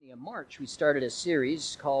In March, we started a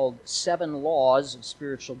series called 7 Laws of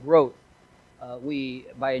Spiritual Growth.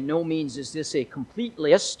 By no means is this a complete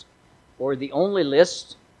list or the only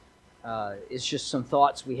list. It's just some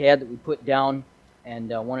thoughts we had that we put down and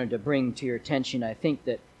wanted to bring to your attention. I think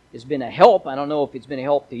that it's been a help. I don't know if it's been a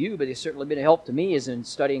help to you, but it's certainly been a help to me as in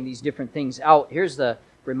studying these different things out. Here's the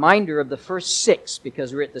reminder of the first 6,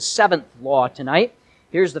 because we're at the 7th law tonight.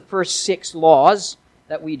 Here's the first 6 laws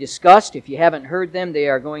that we discussed. If you haven't heard them, they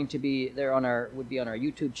are going to be there would be on our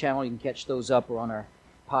YouTube channel. You can catch those up or on our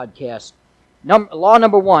podcast. Law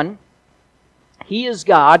number 1, He is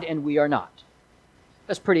God and we are not.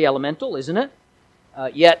 That's pretty elemental, isn't it?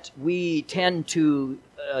 Yet we tend to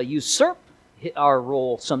usurp our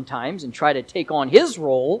role sometimes and try to take on His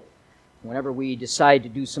role whenever we decide to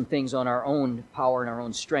do some things on our own power and our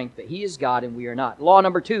own strength. But He is God and we are not. Law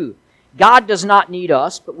number 2, God does not need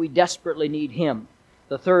us, but we desperately need Him.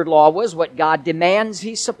 The third law was what God demands,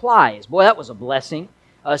 He supplies. Boy, that was a blessing,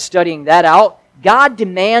 studying that out. God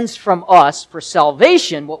demands from us for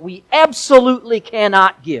salvation what we absolutely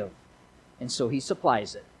cannot give. And so He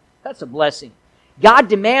supplies it. That's a blessing. God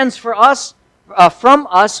demands from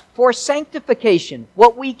us for sanctification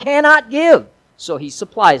what we cannot give. So He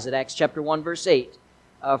supplies it. Acts chapter 1, verse 8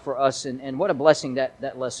 for us. And what a blessing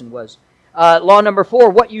that lesson was. Law number 4,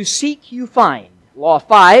 what you seek, you find. Law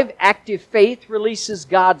 5, active faith releases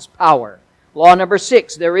God's power. Law number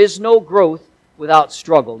 6, there is no growth without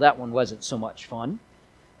struggle. That one wasn't so much fun,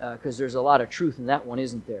 because there's a lot of truth in that one,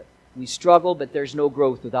 isn't there? We struggle, but there's no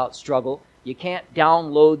growth without struggle. You can't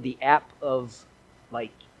download the app of,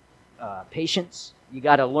 patience. You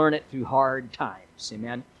got to learn it through hard times.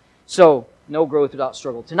 Amen? So, no growth without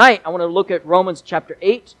struggle. Tonight, I want to look at Romans chapter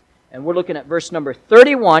 8, and we're looking at verse number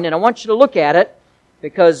 31, and I want you to look at it,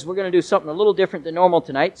 because we're going to do something a little different than normal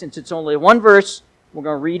tonight. Since it's only one verse, we're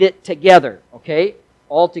going to read it together, okay?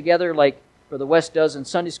 All together like Brother West does in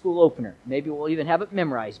Sunday School Opener. Maybe we'll even have it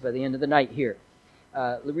memorized by the end of the night here.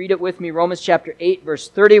 Read it with me, Romans chapter 8, verse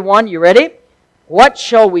 31. You ready? What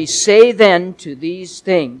shall we say then to these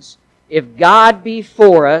things? If God be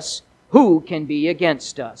for us, who can be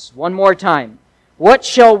against us? One more time. What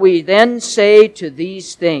shall we then say to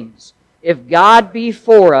these things? If God be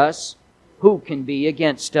for us, who can be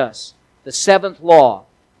against us? The 7th law.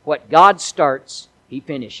 What God starts, He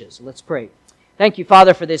finishes. Let's pray. Thank you,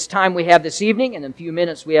 Father, for this time we have this evening and the few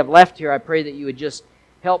minutes we have left here. I pray that You would just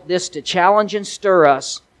help this to challenge and stir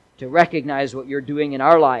us to recognize what You're doing in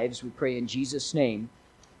our lives. We pray in Jesus' name.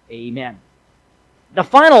 Amen. The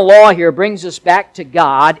final law here brings us back to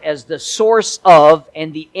God as the source of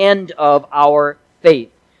and the end of our faith.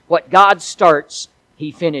 What God starts,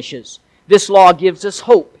 He finishes. This law gives us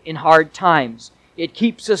hope in hard times. It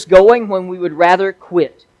keeps us going when we would rather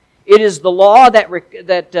quit. It is the law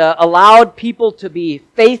that allowed people to be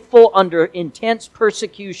faithful under intense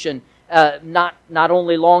persecution, not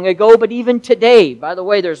only long ago, but even today. By the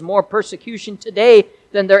way, there's more persecution today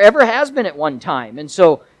than there ever has been at one time. And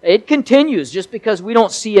so it continues just because we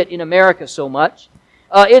don't see it in America so much.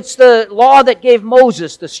 It's the law that gave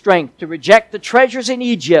Moses the strength to reject the treasures in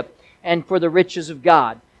Egypt and for the riches of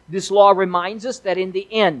God. This law reminds us that in the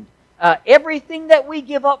end, everything that we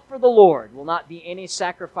give up for the Lord will not be any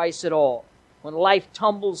sacrifice at all. When life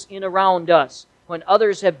tumbles in around us, when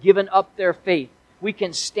others have given up their faith, we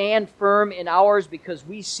can stand firm in ours because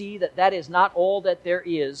we see that that is not all that there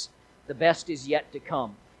is. The best is yet to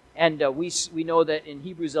come. And we know that in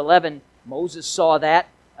Hebrews 11, Moses saw that,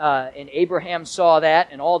 and Abraham saw that,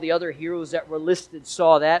 and all the other heroes that were listed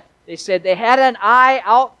saw that. They said they had an eye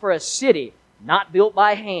out for a city not built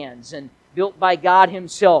by hands and built by God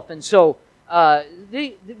Himself. And so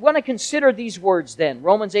they want to consider these words then.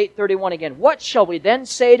 Romans 8:31 again. What shall we then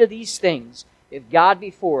say to these things? If God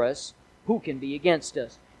be for us, who can be against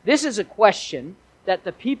us? This is a question that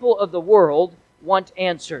the people of the world want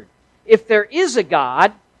answered. If there is a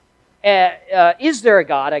God, is there a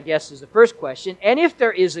God, I guess is the first question. And if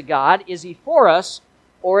there is a God, is He for us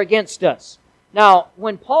or against us? Now,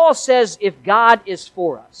 when Paul says if God is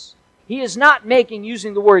for us, he is not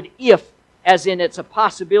using the word if, as in it's a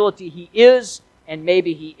possibility He is and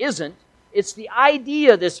maybe He isn't. It's the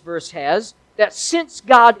idea this verse has that since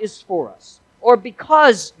God is for us, or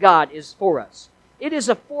because God is for us, it is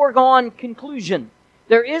a foregone conclusion.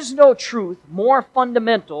 There is no truth more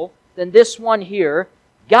fundamental than this one here.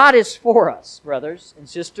 God is for us, brothers and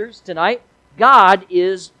sisters, tonight. God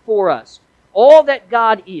is for us. All that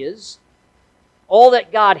God is, all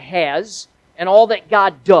that God has, and all that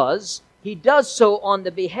God does, He does so on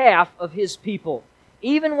the behalf of His people.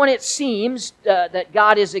 Even when it seems that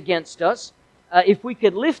God is against us, if we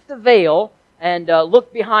could lift the veil and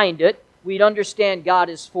look behind it, we'd understand God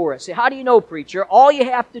is for us. Say, how do you know, preacher? All you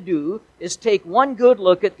have to do is take one good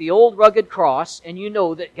look at the old rugged cross, and you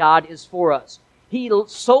know that God is for us. He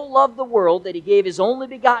so loved the world that He gave His only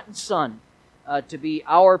begotten Son to be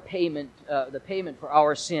our payment, the payment for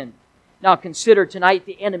our sin. Now consider tonight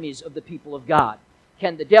the enemies of the people of God.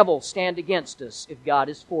 Can the devil stand against us if God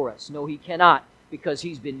is for us? No, he cannot, because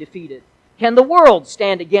he's been defeated. Can the world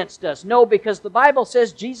stand against us? No, because the Bible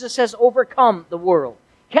says Jesus has overcome the world.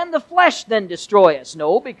 Can the flesh then destroy us?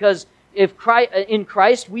 No, because in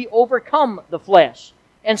Christ we overcome the flesh.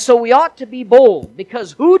 And so we ought to be bold,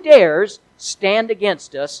 because who dares stand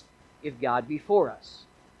against us if God be for us?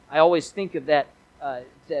 I always think of that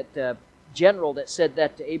general that said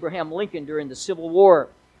that to Abraham Lincoln during the Civil War.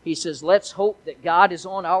 He says, let's hope that God is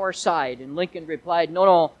on our side. And Lincoln replied,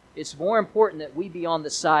 no, it's more important that we be on the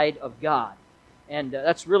side of God. And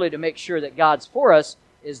that's really to make sure that God's for us,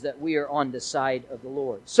 is that we are on the side of the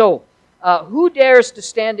Lord. So, who dares to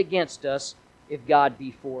stand against us if God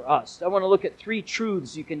be for us? I want to look at three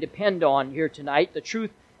truths you can depend on here tonight. The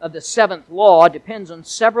truth of the seventh law depends on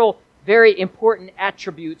several very important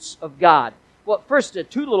attributes of God. Well, first,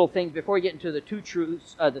 two little things before we get into the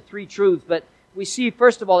three truths. But we see,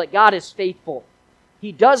 first of all, that God is faithful.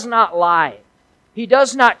 He does not lie. He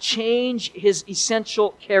does not change His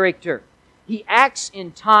essential character. He acts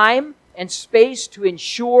in time and space to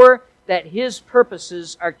ensure that His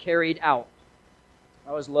purposes are carried out. I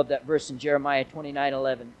always love that verse in Jeremiah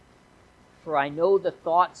 29:11. For I know the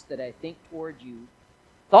thoughts that I think toward you,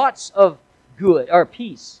 thoughts of good or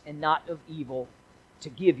peace and not of evil, to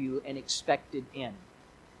give you an expected end.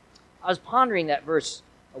 I was pondering that verse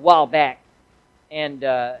a while back, and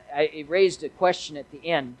it raised a question at the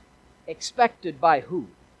end. Expected by who?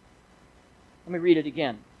 Let me read it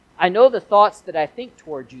again. I know the thoughts that I think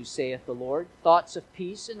toward you, saith the Lord, thoughts of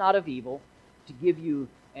peace and not of evil, to give you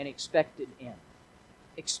an expected end.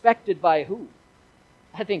 Expected by who?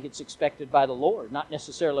 I think it's expected by the Lord, not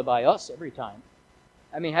necessarily by us every time.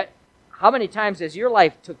 I mean, how many times has your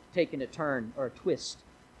life taken a turn or a twist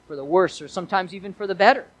for the worse, or sometimes even for the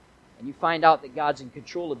better? And you find out that God's in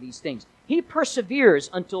control of these things. He perseveres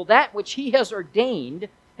until that which He has ordained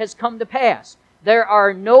has come to pass. There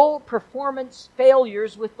are no performance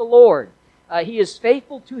failures with the Lord. He is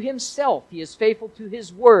faithful to Himself. He is faithful to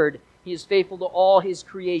His Word. He is faithful to all His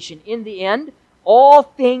creation. In the end, all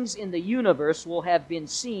things in the universe will have been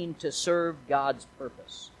seen to serve God's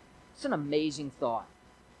purpose. It's an amazing thought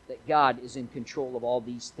that God is in control of all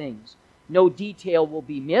these things. No detail will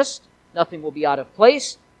be missed. Nothing will be out of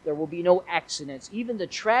place. There will be no accidents. Even the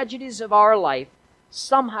tragedies of our life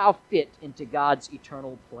somehow fit into God's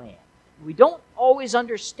eternal plan. We don't always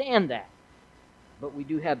understand that, but we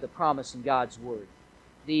do have the promise in God's Word.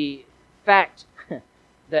 The fact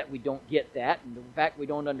that we don't get that, and the fact we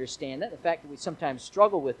don't understand that, the fact that we sometimes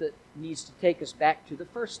struggle with it, needs to take us back to the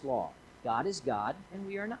first law. God is God, and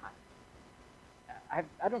we are not.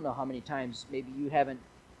 I don't know how many times maybe you haven't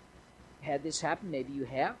had this happen. Maybe you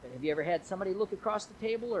have. But have you ever had somebody look across the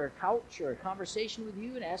table or a couch or a conversation with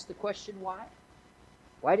you and ask the question, why?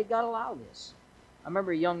 Why did God allow this? I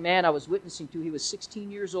remember a young man I was witnessing to. He was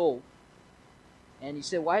 16 years old. And he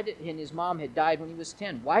said, and his mom had died when he was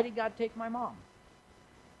 10. Why did God take my mom?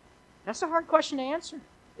 That's a hard question to answer,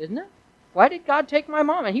 isn't it? Why did God take my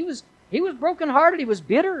mom? And he was brokenhearted. He was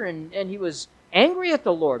bitter, and he was angry at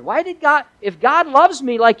the Lord. Why did God, if God loves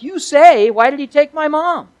me like you say, why did He take my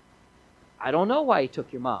mom? I don't know why He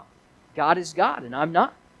took your mom. God is God, and I'm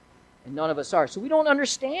not. And none of us are. So we don't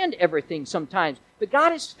understand everything sometimes. But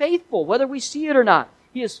God is faithful, whether we see it or not.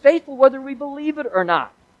 He is faithful whether we believe it or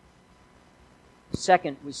not.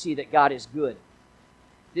 Second, we see that God is good.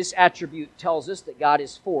 This attribute tells us that God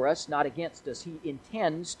is for us, not against us. He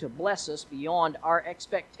intends to bless us beyond our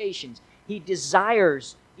expectations. He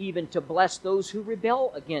desires even to bless those who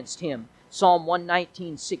rebel against Him. Psalm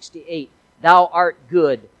 119:68. Thou art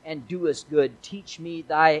good and doest good. Teach me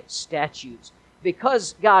thy statutes.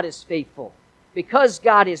 Because God is faithful, because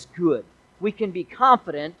God is good, we can be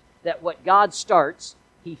confident that what God starts,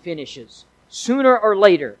 He finishes. Sooner or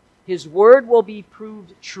later, His word will be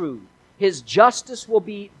proved true. His justice will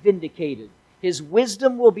be vindicated. His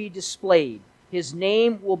wisdom will be displayed. His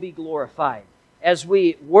name will be glorified. As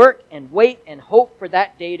we work and wait and hope for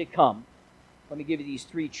that day to come, let me give you these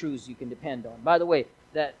three truths you can depend on. By the way,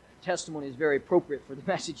 that testimony is very appropriate for the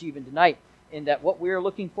message even tonight, in that what we're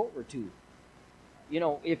looking forward to. You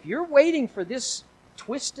know, if you're waiting for this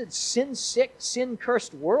twisted, sin-sick,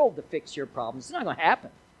 sin-cursed world to fix your problems, it's not going to happen.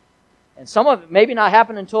 And some of it maybe not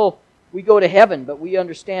happen until we go to heaven, but we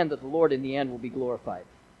understand that the Lord in the end will be glorified.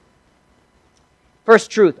 First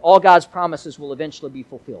truth, all God's promises will eventually be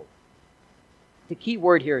fulfilled. The key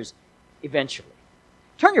word here is eventually.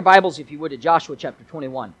 Turn your Bibles, if you would, to Joshua chapter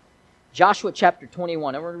 21. Joshua chapter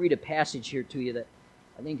 21. I want to read a passage here to you that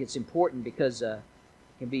I think it's important because it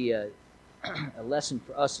can be a lesson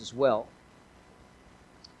for us as well.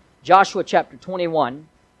 Joshua chapter 21,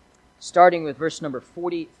 starting with verse number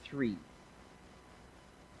 43.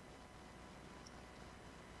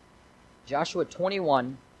 Joshua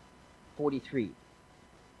 21, 43.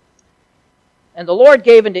 And the Lord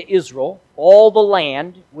gave unto Israel all the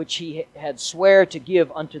land which he had sware to give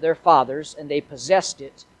unto their fathers, and they possessed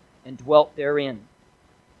it, and dwelt therein.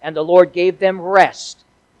 And the Lord gave them rest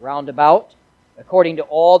round about, according to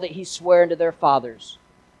all that he sware unto their fathers.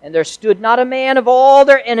 And there stood not a man of all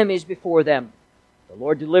their enemies before them. The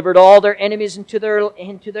Lord delivered all their enemies into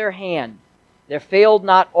their hand. There failed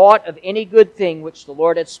not aught of any good thing which the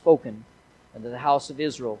Lord had spoken unto the house of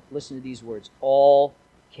Israel. Listen to these words. All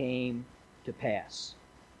came to pass.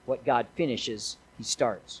 What God finishes, He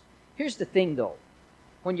starts. Here's the thing, though.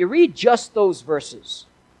 When you read just those verses,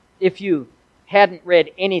 if you hadn't read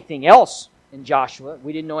anything else in Joshua,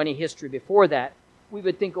 we didn't know any history before that, we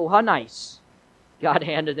would think, oh, how nice. God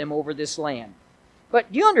handed them over this land.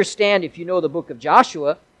 But do you understand, if you know the book of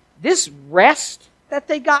Joshua, this rest that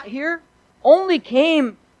they got here only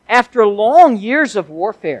came after long years of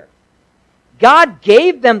warfare. God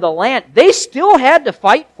gave them the land. They still had to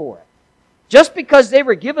fight for it. Just because they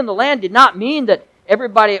were given the land did not mean that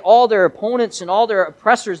everybody, all their opponents and all their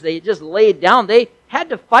oppressors, they just laid down. They had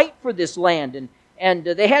to fight for this land, and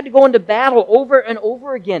they had to go into battle over and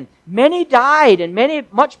over again. Many died, and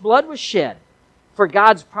much blood was shed for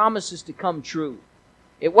God's promises to come true.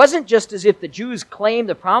 It wasn't just as if the Jews claimed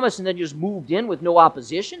the promise and then just moved in with no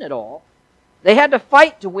opposition at all. They had to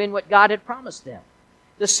fight to win what God had promised them.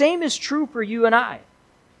 The same is true for you and I.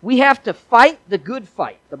 We have to fight the good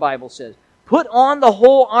fight, the Bible says. Put on the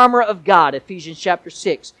whole armor of God, Ephesians chapter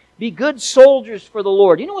 6. Be good soldiers for the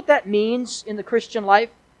Lord. You know what that means in the Christian life?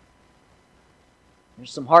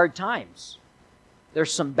 There's some hard times.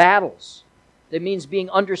 There's some battles. That means being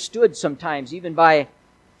understood sometimes, even by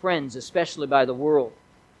friends, especially by the world.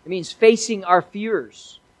 It means facing our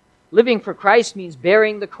fears. Living for Christ means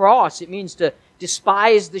bearing the cross. It means to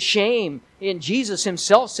despise the shame. And Jesus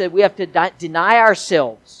Himself said we have to deny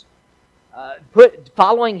ourselves.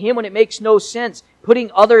 Following Him when it makes no sense, putting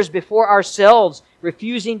others before ourselves,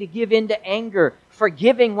 refusing to give in to anger,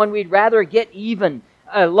 forgiving when we'd rather get even,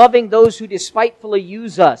 loving those who despitefully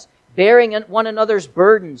use us, bearing one another's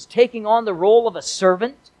burdens, taking on the role of a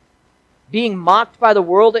servant, being mocked by the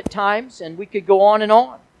world at times, and we could go on and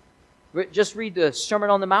on. Just read the Sermon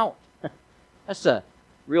on the Mount. That's a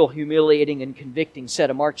real humiliating and convicting set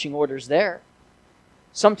of marching orders there.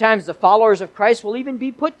 Sometimes the followers of Christ will even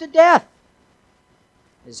be put to death.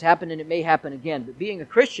 It has happened and it may happen again, but being a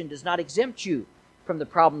Christian does not exempt you from the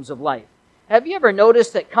problems of life. Have you ever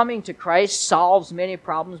noticed that coming to Christ solves many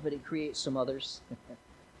problems, but it creates some others?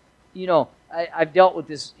 You know, I've dealt with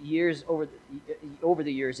this over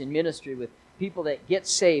the years in ministry with people that get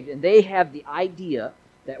saved, and they have the idea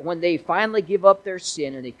that when they finally give up their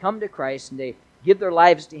sin and they come to Christ and they give their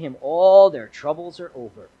lives to Him, all their troubles are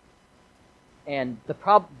over. And the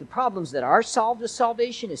problems that are solved with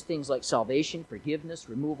salvation is things like salvation, forgiveness,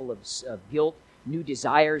 removal of guilt, new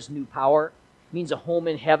desires, new power. It means a home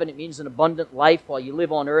in heaven. It means an abundant life while you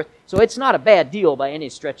live on earth. So it's not a bad deal by any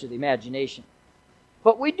stretch of the imagination.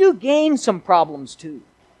 But we do gain some problems too.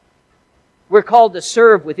 We're called to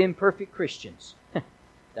serve with imperfect Christians.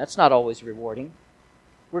 That's not always rewarding.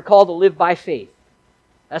 We're called to live by faith.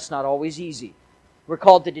 That's not always easy. We're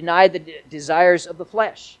called to deny the desires of the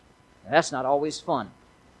flesh. That's not always fun.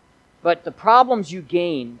 But the problems you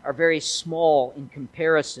gain are very small in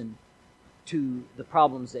comparison to the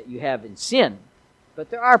problems that you have in sin. But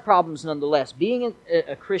there are problems nonetheless. Being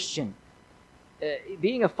a Christian,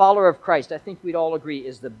 being a follower of Christ, I think we'd all agree,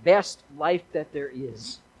 is the best life that there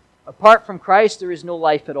is. Apart from Christ, there is no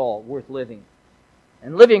life at all worth living.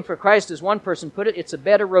 And living for Christ, as one person put it, it's a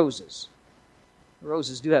bed of roses.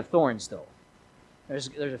 Roses do have thorns, though. There's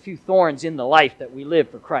a few thorns in the life that we live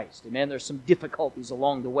for Christ. Amen. There's some difficulties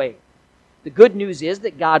along the way. The good news is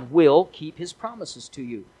that God will keep His promises to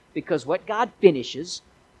you. Because what God finishes,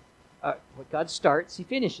 what God starts, He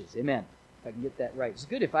finishes. Amen. If I can get that right. It's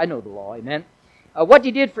good if I know the law. Amen. What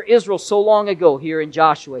He did for Israel so long ago here in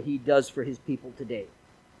Joshua, He does for His people today.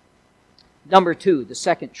 Number 2, the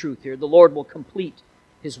second truth here, the Lord will complete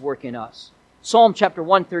His work in us. Psalm chapter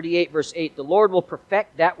 138, verse 8, the Lord will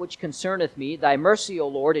perfect that which concerneth me. Thy mercy, O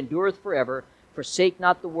Lord, endureth forever. Forsake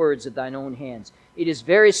not the words of thine own hands. It is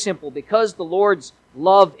very simple. Because the Lord's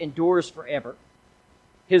love endures forever,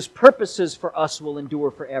 His purposes for us will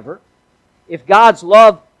endure forever. If God's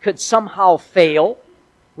love could somehow fail,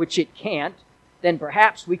 which it can't, then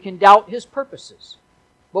perhaps we can doubt His purposes.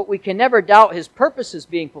 But we can never doubt His purposes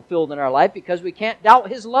being fulfilled in our life because we can't doubt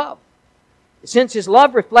His love. Since His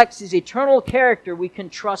love reflects His eternal character, we can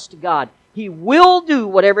trust God. He will do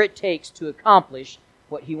whatever it takes to accomplish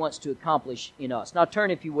what He wants to accomplish in us. Now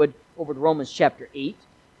turn, if you would, over to Romans chapter 8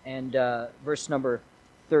 and verse number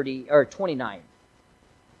 29.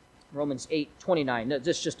 Romans 8:29.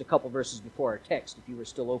 This is just a couple verses before our text, if you were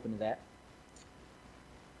still open to that.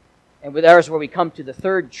 And with ours, where we come to the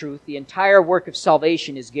third truth, the entire work of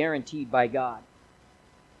salvation is guaranteed by God.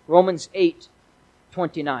 Romans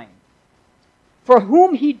 8:29. For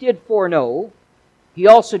whom He did foreknow, He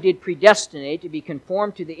also did predestinate to be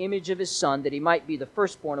conformed to the image of His Son, that He might be the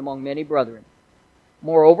firstborn among many brethren.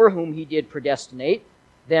 Moreover, whom He did predestinate,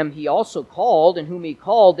 them He also called, and whom He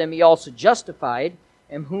called, them He also justified,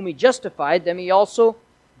 and whom He justified, them He also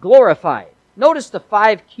glorified. Notice the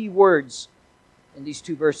 5 key words in these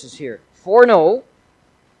 2 verses here. Foreknow,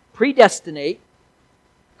 predestinate,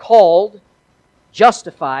 called,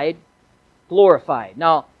 justified, glorified.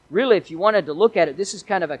 Now, really, if you wanted to look at it, this is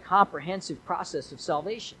kind of a comprehensive process of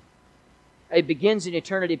salvation. It begins in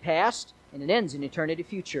eternity past, and it ends in eternity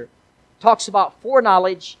future. It talks about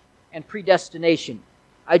foreknowledge and predestination.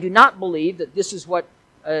 I do not believe that this is what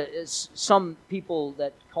some people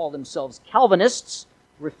that call themselves Calvinists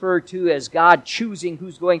refer to as God choosing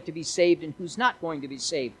who's going to be saved and who's not going to be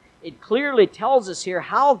saved. It clearly tells us here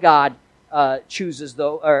how God chooses,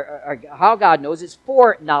 though, or how God knows. It's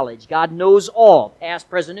foreknowledge. God knows all, past,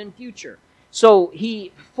 present, and future. So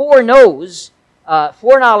He foreknows.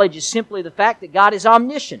 Foreknowledge is simply the fact that God is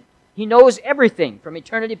omniscient. He knows everything from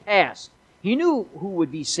eternity past. He knew who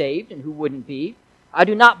would be saved and who wouldn't be. I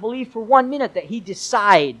do not believe for 1 minute that He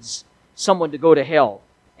decides someone to go to hell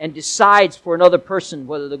and decides for another person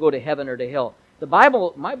whether to go to heaven or to hell. The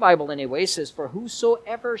Bible, my Bible anyway, says, for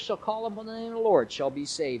whosoever shall call upon the name of the Lord shall be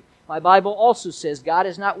saved. My Bible also says God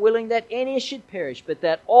is not willing that any should perish, but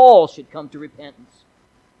that all should come to repentance.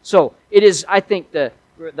 So it is, I think, the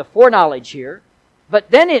foreknowledge here. But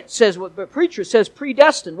then it says, what the preacher says,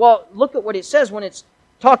 predestined. Well, look at what it says when it's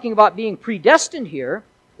talking about being predestined here.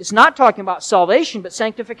 It's not talking about salvation, but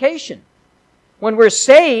sanctification. When we're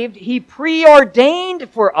saved, He preordained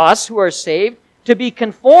for us who are saved to be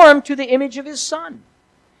conformed to the image of His Son.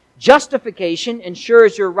 Justification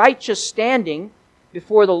ensures your righteous standing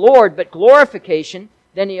before the Lord, but glorification,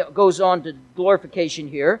 then he goes on to glorification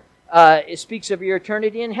here, it speaks of your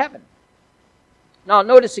eternity in heaven. Now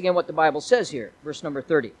notice again what the Bible says here, verse number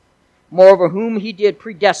 30. Moreover, whom He did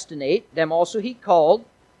predestinate, them also He called.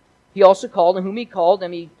 He also called, and whom He called,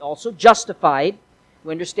 them He also justified.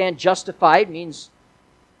 We understand justified means,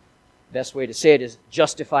 best way to say it is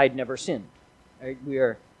justified, never sinned. Right?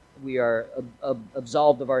 We are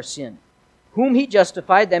absolved of our sin. Whom He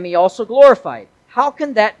justified, them He also glorified. How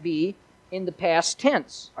can that be in the past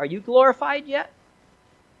tense? Are you glorified yet?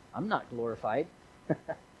 I'm not glorified.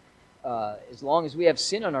 As long as we have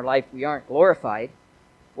sin in our life, we aren't glorified.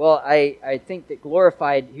 Well, I think that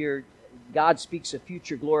glorified here, God speaks of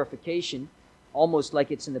future glorification almost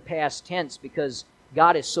like it's in the past tense, because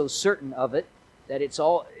God is so certain of it that it's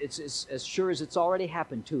as sure as it's already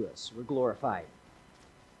happened to us. We're glorified.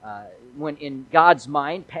 When in God's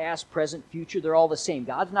mind, past, present, future, they're all the same.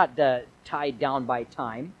 God's not tied down by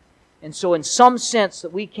time. And so in some sense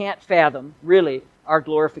that we can't fathom, really, our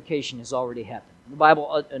glorification has already happened. The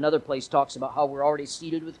Bible, another place, talks about how we're already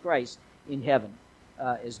seated with Christ in heaven,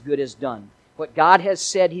 as good as done. What God has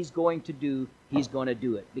said He's going to do, He's going to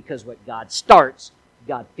do it. Because what God starts,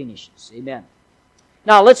 God finishes. Amen.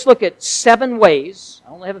 Now, let's look at 7 ways. I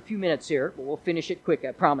only have a few minutes here, but we'll finish it quick,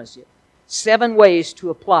 I promise you. 7 ways to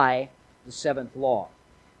apply the 7th law.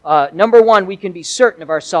 Number 1, we can be certain of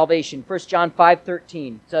our salvation. 1 John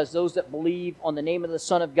 5:13 says, those that believe on the name of the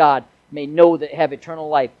Son of God may know that have eternal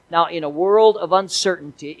life. Now, in a world of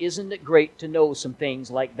uncertainty, isn't it great to know some things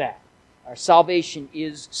like that? Our salvation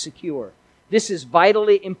is secure. This is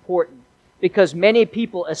vitally important because many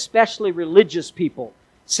people, especially religious people,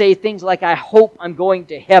 say things like, I hope I'm going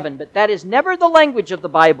to heaven, but that is never the language of the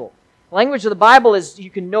Bible. The language of the Bible is you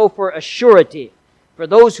can know for a surety. For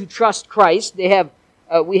those who trust Christ, we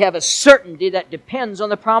have a certainty that depends on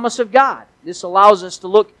the promise of God. This allows us to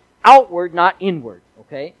look outward, not inward.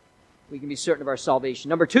 Okay? We can be certain of our salvation.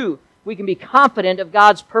 Number 2, we can be confident of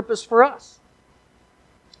God's purpose for us.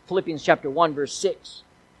 Philippians chapter 1, verse 6.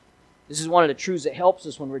 This is one of the truths that helps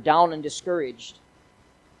us when we're down and discouraged.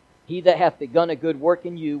 He that hath begun a good work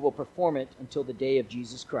in you will perform it until the day of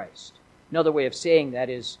Jesus Christ. Another way of saying that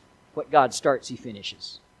is, what God starts, He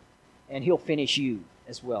finishes. And He'll finish you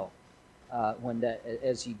as well.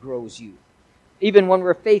 as He grows you. Even when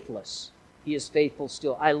we're faithless, He is faithful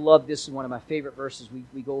still. I love this. Is one of my favorite verses.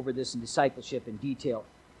 We go over this in discipleship in detail.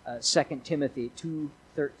 2 Timothy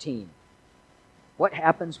 2:13. What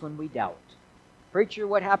happens when we doubt? Preacher,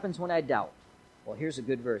 what happens when I doubt? Well, here's a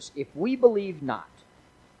good verse. If we believe not,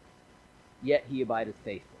 yet He abideth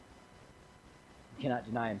faithful. He cannot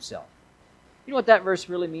deny Himself. You know what that verse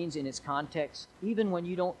really means in its context? Even when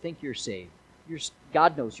you don't think you're saved,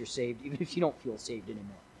 God knows you're saved, even if you don't feel saved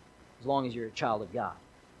anymore, as long as you're a child of God.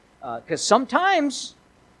 Because sometimes,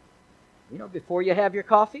 before you have your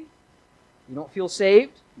coffee, you don't feel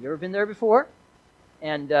saved. You ever been there before?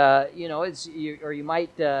 And, or you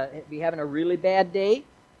might be having a really bad day.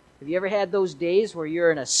 Have you ever had those days where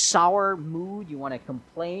you're in a sour mood, you want to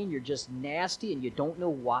complain, you're just nasty, and you don't know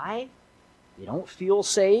why? You don't feel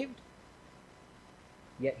saved?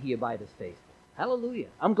 Yet He abideth faithful. Hallelujah.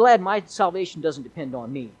 I'm glad my salvation doesn't depend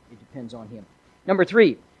on me. It depends on Him. Number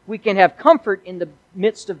 3, we can have comfort in the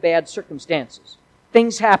midst of bad circumstances.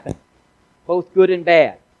 Things happen, both good and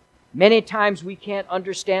bad. Many times we can't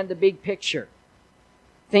understand the big picture.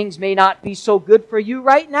 Things may not be so good for you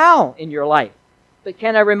right now in your life. But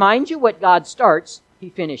can I remind you, what God starts,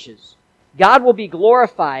 He finishes. God will be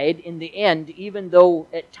glorified in the end, even though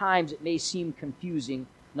at times it may seem confusing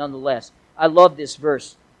nonetheless. I love this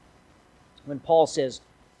verse when Paul says,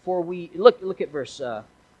 "For we..." Look at verse,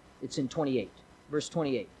 it's in 28. Verse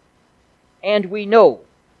 28. "And we know,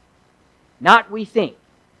 not we think,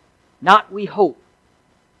 not we hope,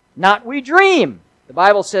 not we dream." The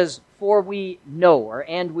Bible says, "For we know," or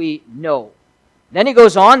 "and we know." Then he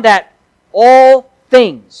goes on that all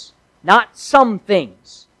things, not some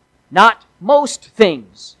things, not most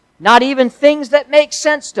things, not even things that make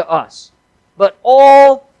sense to us, but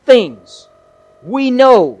all things. We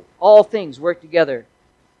know all things work together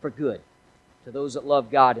for good to those that love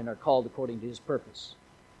God and are called according to His purpose.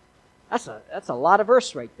 That's a lot of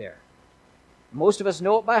verse right there. Most of us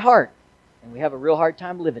know it by heart, and we have a real hard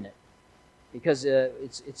time living it because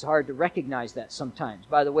it's hard to recognize that sometimes.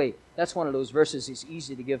 By the way, that's one of those verses it's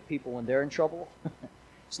easy to give people when they're in trouble.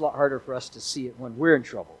 It's a lot harder for us to see it when we're in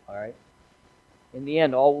trouble, all right? In the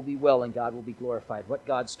end, all will be well and God will be glorified. What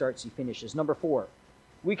God starts, He finishes. Number 4,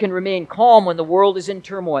 we can remain calm when the world is in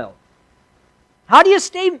turmoil. How do you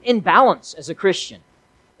stay in balance as a Christian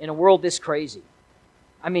in a world this crazy?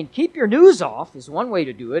 I mean, keep your news off is one way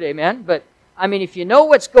to do it, amen? But, I mean, if you know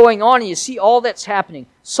what's going on and you see all that's happening,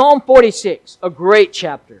 Psalm 46, a great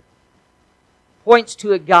chapter, points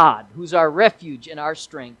to a God who's our refuge and our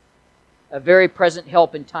strength, a very present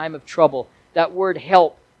help in time of trouble. That word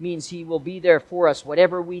help means He will be there for us,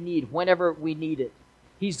 whatever we need, whenever we need it.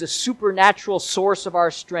 He's the supernatural source of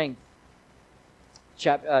our strength.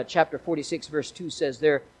 Chapter 46, verse 2 says,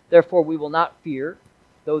 "Therefore we will not fear,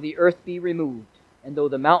 though the earth be removed, and though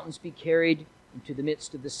the mountains be carried into the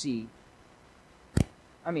midst of the sea."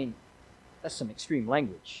 I mean, that's some extreme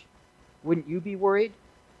language. Wouldn't you be worried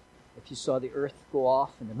if you saw the earth go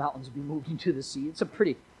off and the mountains be moved into the sea? It's a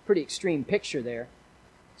pretty extreme picture there.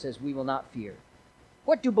 It says, "We will not fear."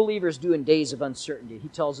 What do believers do in days of uncertainty? He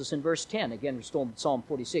tells us in verse 10, again, we're still in Psalm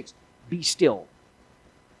 46, "Be still,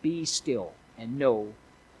 and know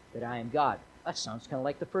that I am God." That sounds kind of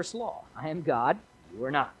like the first law. I am God, you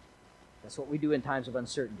are not. That's what we do in times of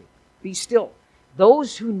uncertainty. Be still.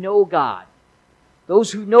 Those who know God,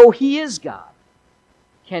 those who know He is God,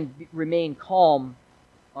 can remain calm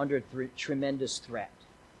under tremendous threat.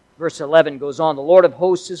 Verse 11 goes on, "The Lord of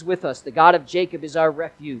hosts is with us. The God of Jacob is our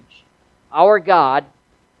refuge." Our God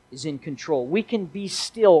is in control. We can be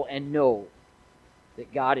still and know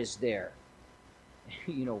that God is there.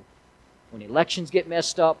 When elections get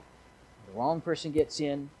messed up, the wrong person gets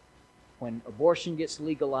in, when abortion gets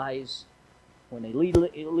legalized, when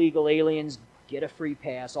illegal aliens get a free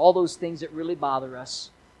pass, all those things that really bother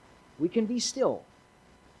us, we can be still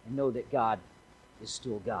and know that God is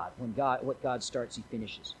still God. What God starts, He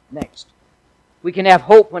finishes. Next, we can have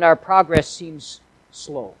hope when our progress seems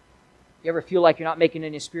slow. You ever feel like you're not making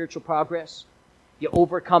any spiritual progress? You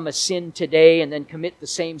overcome a sin today and then commit the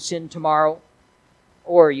same sin tomorrow.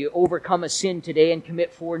 Or you overcome a sin today and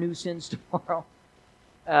commit 4 new sins tomorrow.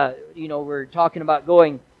 We're talking about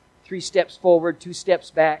going 3 steps forward, 2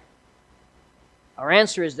 steps back. Our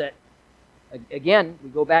answer is that, again, we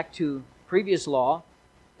go back to previous law,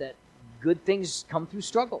 that good things come through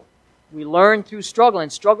struggle. We learn through struggle,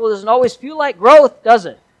 and struggle doesn't always feel like growth, does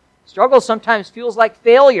it? Struggle sometimes feels like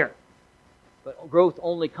failure. But growth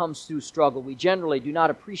only comes through struggle. We generally do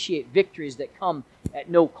not appreciate victories that come at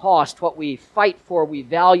no cost. What we fight for, we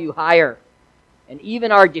value higher. And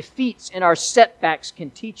even our defeats and our setbacks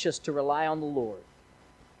can teach us to rely on the Lord.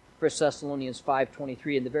 1 Thessalonians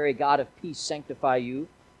 5:23, and the very God of peace sanctify you.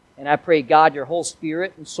 And I pray, God, your whole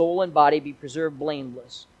spirit and soul and body be preserved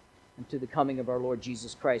blameless unto the coming of our Lord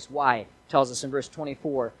Jesus Christ. Why? It tells us in verse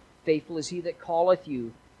 24, faithful is he that calleth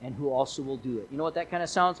you, and who also will do it. You know what that kind of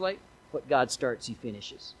sounds like? What God starts, he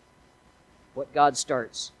finishes. What God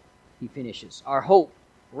starts, he finishes. Our hope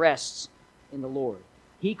rests in the Lord.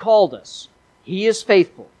 He called us. He is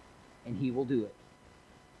faithful, and he will do it.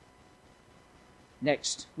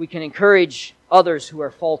 Next, we can encourage others who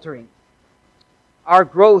are faltering.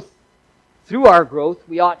 Through our growth,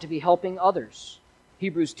 we ought to be helping others.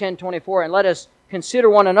 Hebrews 10:24, and let us consider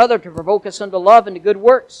one another to provoke us unto love and to good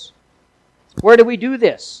works. Where do we do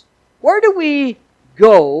this? Where do we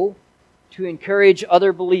go to encourage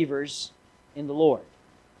other believers in the Lord?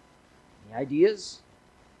 Any ideas?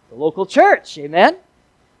 The local church, amen?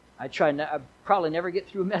 I probably never get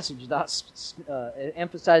through a message without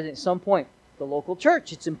emphasizing at some point the local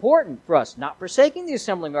church. It's important for us, not forsaking the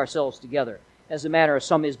assembling of ourselves together, as the manner of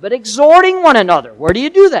some is, but exhorting one another. Where do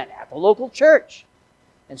you do that? At the local church.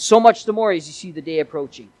 And so much the more as you see the day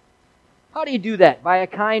approaching. How do you do that? By a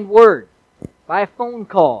kind word, by a phone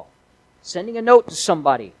call, sending a note to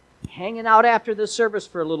somebody, hanging out after the service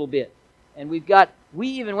for a little bit. And we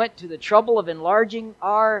even went to the trouble of enlarging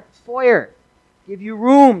our foyer. Give you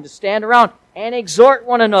room to stand around and exhort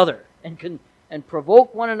one another and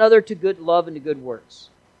provoke one another to good love and to good works.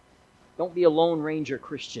 Don't be a Lone Ranger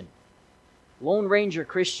Christian. Lone Ranger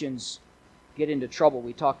Christians get into trouble.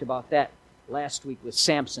 We talked about that last week with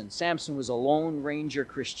Samson. Samson was a Lone Ranger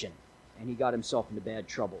Christian, and he got himself into bad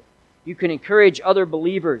trouble. You can encourage other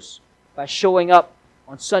believers by showing up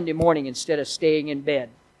on Sunday morning instead of staying in bed.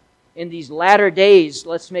 In these latter days,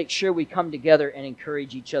 let's make sure we come together and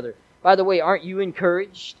encourage each other. By the way, aren't you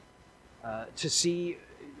encouraged to see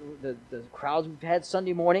the crowds we've had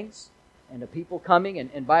Sunday mornings and the people coming?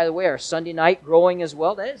 And by the way, our Sunday night growing as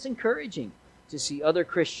well. That is encouraging to see other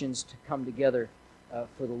Christians to come together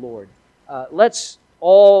for the Lord. Let's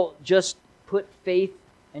all just put faith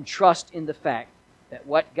and trust in the fact that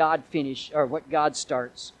what God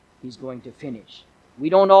starts, he's going to finish. We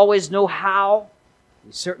don't always know how.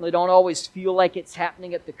 We certainly don't always feel like it's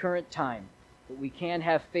happening at the current time. But we can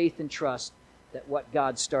have faith and trust that what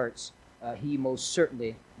God starts, he most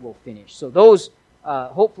certainly will finish. So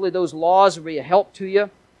hopefully those laws will be a help to you,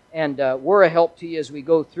 and were a help to you as we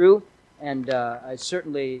go through. And I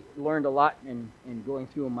certainly learned a lot in going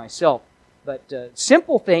through them myself. But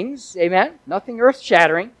simple things, amen? Nothing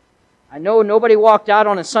earth-shattering. I know nobody walked out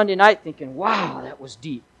on a Sunday night thinking, wow, that was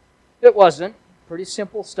deep. It wasn't. Pretty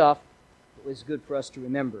simple stuff. It was good for us to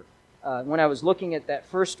remember. When I was looking at that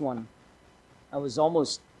first one, I was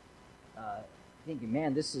almost thinking,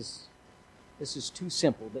 man, this is too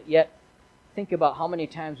simple. But yet, think about how many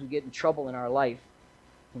times we get in trouble in our life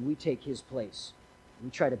when we take his place. We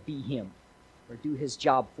try to be him or do his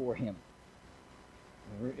job for him.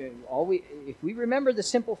 If we remember the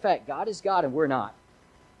simple fact, God is God and we're not,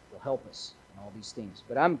 he'll help us in all these things.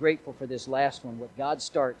 But I'm grateful for this last one. What God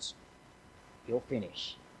starts, he'll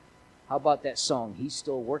finish. How about that song, He's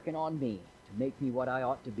Still Working on Me to Make Me What I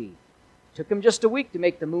Ought to Be? Took him just a week to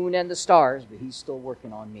make the moon and the stars, but he's still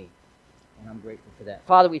working on me. And I'm grateful for that.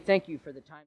 Father, we thank you for the time.